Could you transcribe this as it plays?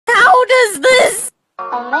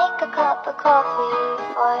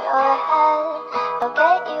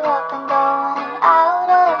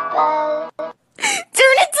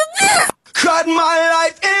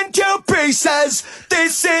says,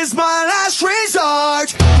 this is my last resort.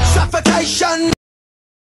 Suffocation.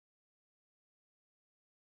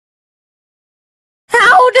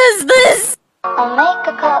 How does this? I'll make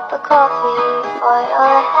a cup of coffee for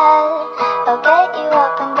your head. I'll get you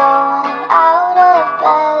up and going out of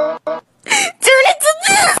bed. Turn it to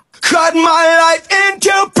this! Cut my life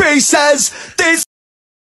into pieces. This.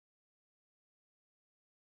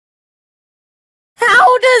 How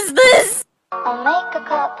does this? I'll make a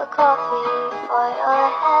cup of coffee for your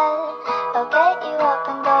head. I'll get you up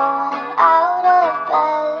and going out of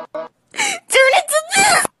bed. Turn it to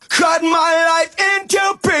this! Cut my life into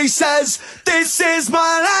pieces. This is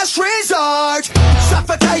my last resort.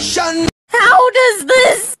 Suffocation. How does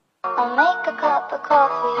this? I'll make a cup of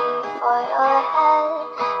coffee for your head.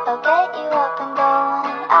 I'll get you up and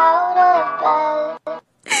going out of bed.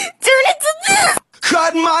 Turn it to this!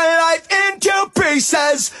 Cut my life into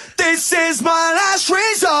pieces. This is my last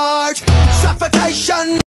resort.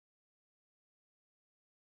 Suffocation.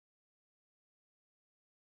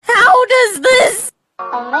 How does this?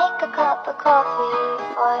 I'll make a cup of coffee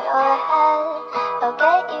for your head. I'll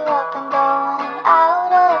get you up and going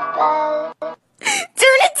out of bed.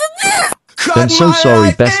 Turn it to this! I'm so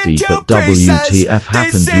sorry, bestie, but WTF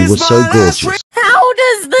happened? You were so gorgeous. How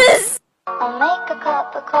does this? I'll make a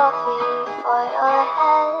cup of coffee for your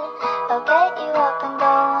head. I'll get you up and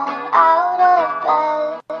going out of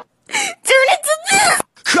bed. Turn it to this!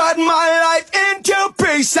 Cut my life into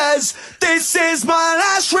pieces. This is my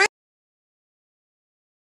last resort.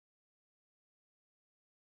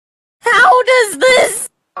 How does this?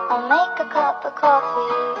 I'll make a cup of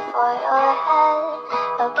coffee for your head.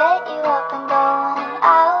 I'll get you up and going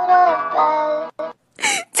out of bed.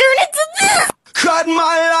 Turn it to this! Cut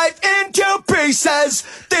my life into pieces.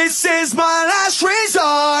 This is my last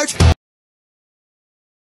resort.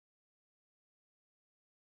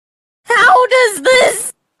 How does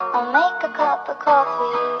this? I'll make a cup of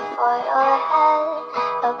coffee for your head.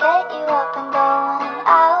 I'll get you up and going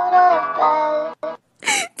out of bed.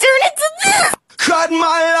 Turn it to this! Cut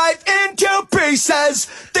my life into pieces.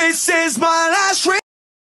 This is my last resort.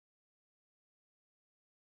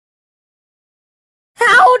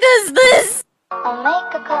 How does this? I'll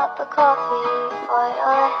make a cup of coffee for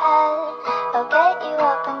your head. I'll get you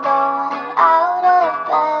up and going out of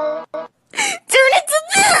bed. Turn it to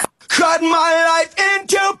this! Cut my life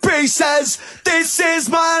into pieces. This is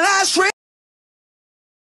my last resort.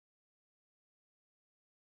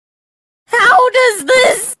 How does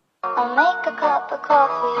this? I'll make a cup of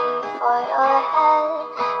coffee for your head.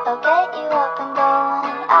 I'll get you up and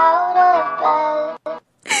going out of bed.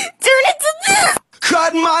 Turn it to this!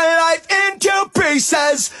 Cut my life into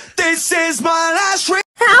pieces. This is my last resort.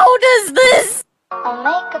 How does this? I'll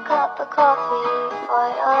make a cup of coffee for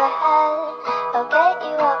your head. I'll get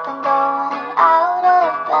you up and going out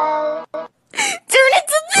of bed. Turn it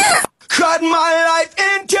to this! Cut my life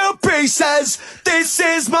into pieces. This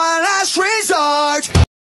is my last resort.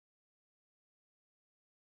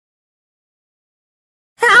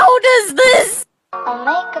 How does this? I'll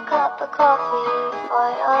make a cup of coffee for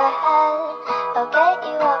your head. I'll get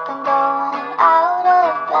you up and going out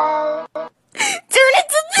of bed. Turn it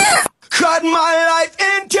to this! Cut my life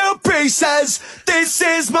into pieces. This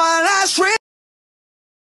is my last resort.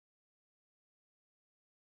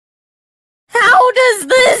 How does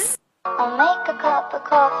this? I'll make a cup of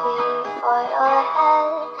coffee for your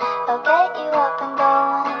head. I'll get you up and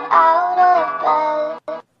going out of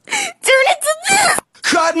bed. Turn it to this!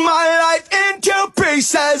 Cut my life into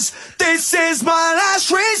pieces. This is my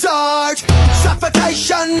last resort.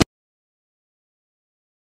 Suffocation.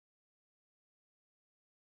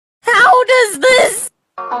 How does this?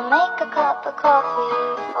 I'll make a cup of coffee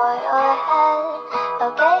for your head.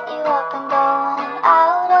 I'll get you up and going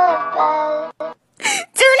out of bed.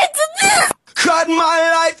 Turn it to this! Cut my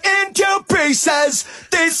life into pieces.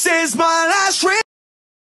 This is my last resort.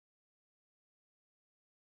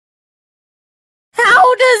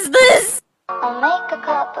 How does this? I'll make a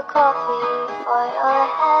cup of coffee for your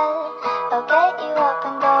head. I'll get you up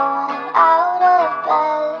and going out of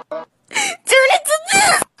bed. Turn it to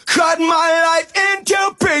this! Cut my life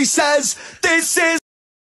into pieces. This is.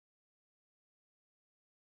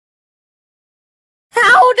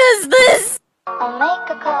 How does this? I'll make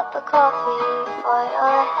a cup of coffee for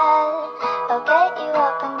your head. I'll get you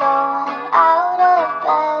up and going out of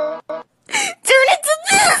bed. Turn it to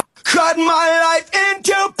this! Cut my life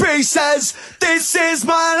into pieces. This is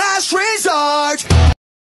my last resort.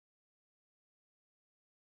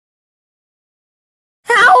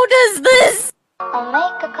 How does this? I'll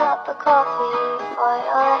make a cup of coffee for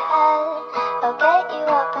your head. I'll get you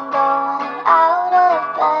up and going out of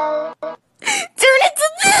bed.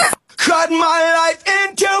 cut my life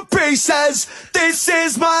into pieces. This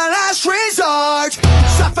is my last resort.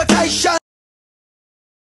 Suffocation.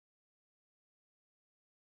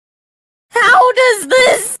 How does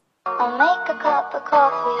this? I'll make a cup of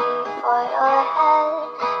coffee for your head.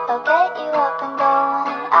 I'll get you up and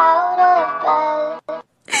going out of bed.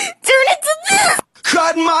 Turn it to this!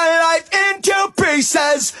 Cut my life into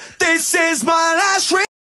pieces. This is my last resort.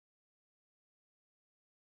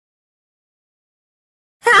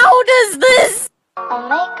 How does this? I'll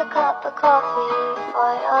make a cup of coffee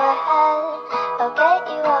for your head. I'll get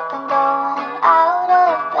you up and going out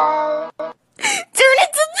of bed. Turn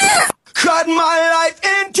it to this! Cut my life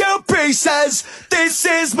into pieces. This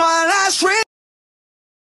is my last resort.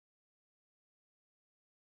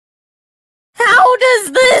 How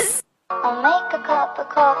does this? I'll make a cup of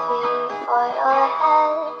coffee for your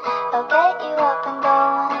head. I'll get you up and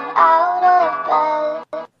going out of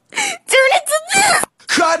bed. Turn it to this!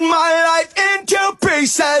 Cut my life into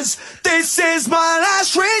pieces. This is my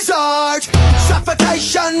last resort.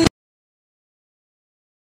 Suffocation.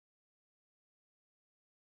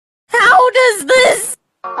 How does this?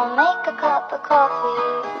 I'll make a cup of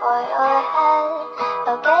coffee for your head.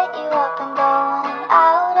 I'll get you up and going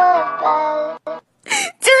out of bed.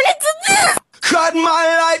 Turn it to this! Cut my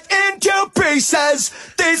life into pieces.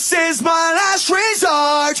 This is my last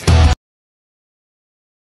resort.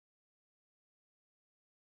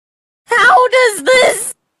 How does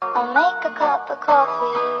this? I'll make a cup of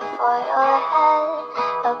coffee for your head.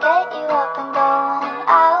 I'll get you up and going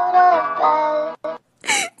out of bed.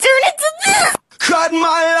 Turn it to this! Cut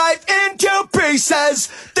my life into pieces.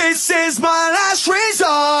 This is my last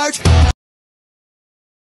resort.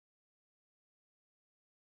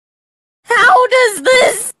 How does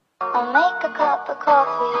this? I'll make a cup of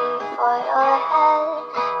coffee for your head.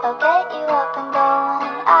 I'll get you up and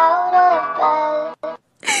going out of bed.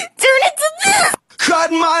 Turn it to this!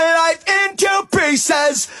 Cut my life into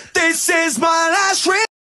pieces. This is my last resort.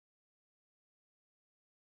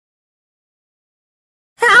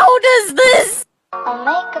 How does this? I'll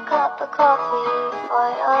make a cup of coffee for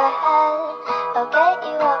your head. I'll get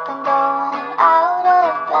you up and going out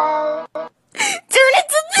of bed. Turn it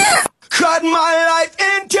to this! Cut my life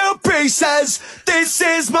into pieces. This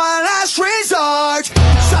is my last resort.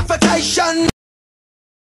 Suffocation.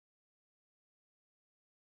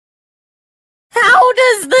 How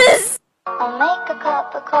does this? I'll make a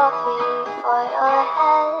cup of coffee for your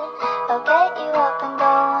head. I'll get you up and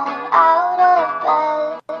going out of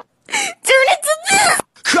bed. Turn it to this!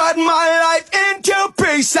 Cut my life into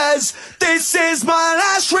pieces. This is my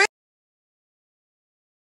last resort.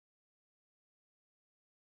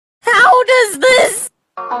 How does this?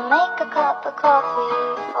 I'll make a cup of coffee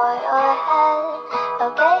for your head.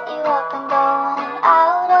 I'll get you up and going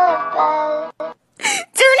out of bed.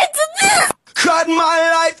 Turn it to this! Cut my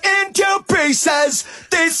life into pieces.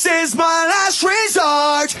 This is my last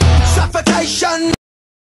resort. Suffocation.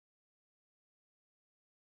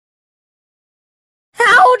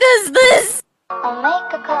 How does this? I'll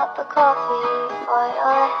make a cup of coffee for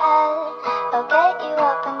your head. I'll get you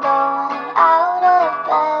up and going out of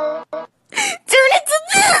bed. Turn it to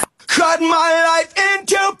this! Cut my life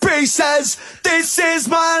into pieces. This is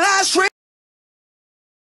my last resort.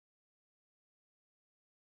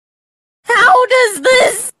 How does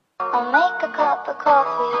this? I'll make a cup of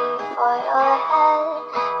coffee for your head.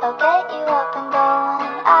 I'll get you up and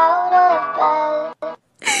going out of bed.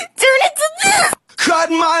 Turn it to this! Cut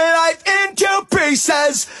my life into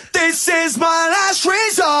pieces. This is my last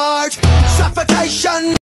resort.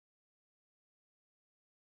 Suffocation.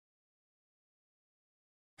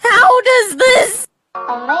 How does this?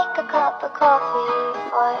 I'll make a cup of coffee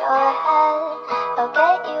for your head. I'll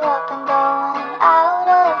get you up and going out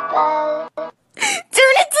of bed.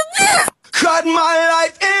 Turn it to this! Cut my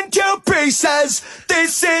life into pieces.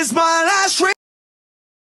 This is my last resort.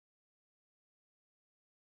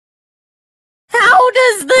 How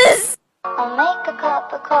does this? I'll make a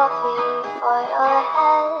cup of coffee for your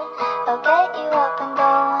head. I'll get you up and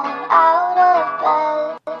going out of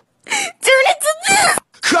bed. Turn it to this!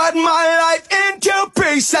 Cut my life into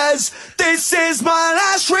pieces. This is my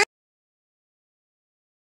last resort.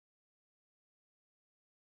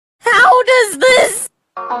 How does this?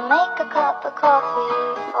 I'll make a cup of coffee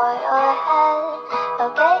for your head.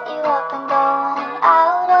 I'll get you up and going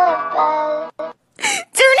out of bed.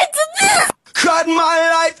 Turn it to this! Cut my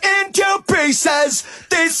life into pieces.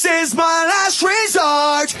 This is my last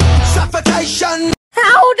resort. Suffocation.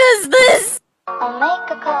 How does this? I'll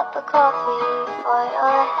make a cup of coffee for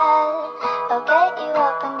your head. I'll get you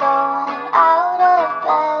up and going out of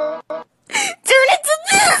bed. Turn it to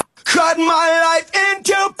this! Cut my life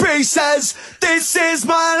into pieces. pieces. This is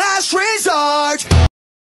my last resort.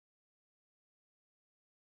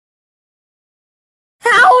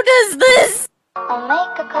 How does this? I'll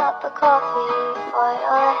make a cup of coffee for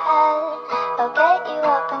your head. I'll get you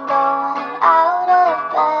up and going out of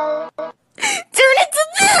bed. Turn it to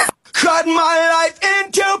this! Cut my life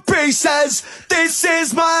into pieces. This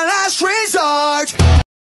is my last resort.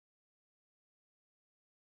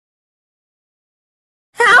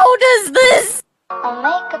 How does this? I'll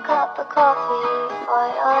make a cup of coffee for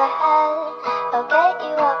your head. I'll get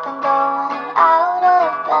you up and going out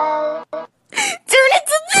of bed. Turn it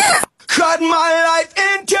to this! Cut my life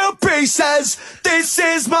into pieces. This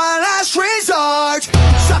is my last resort.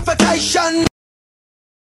 Suffocation.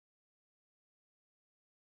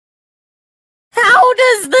 How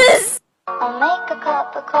does this? I'll make a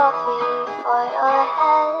cup of coffee for your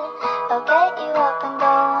head. I'll get you up and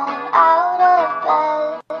going out of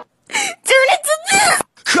bed. Turn it to this!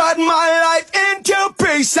 Cut my life into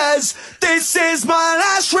pieces. This is my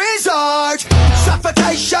last resort.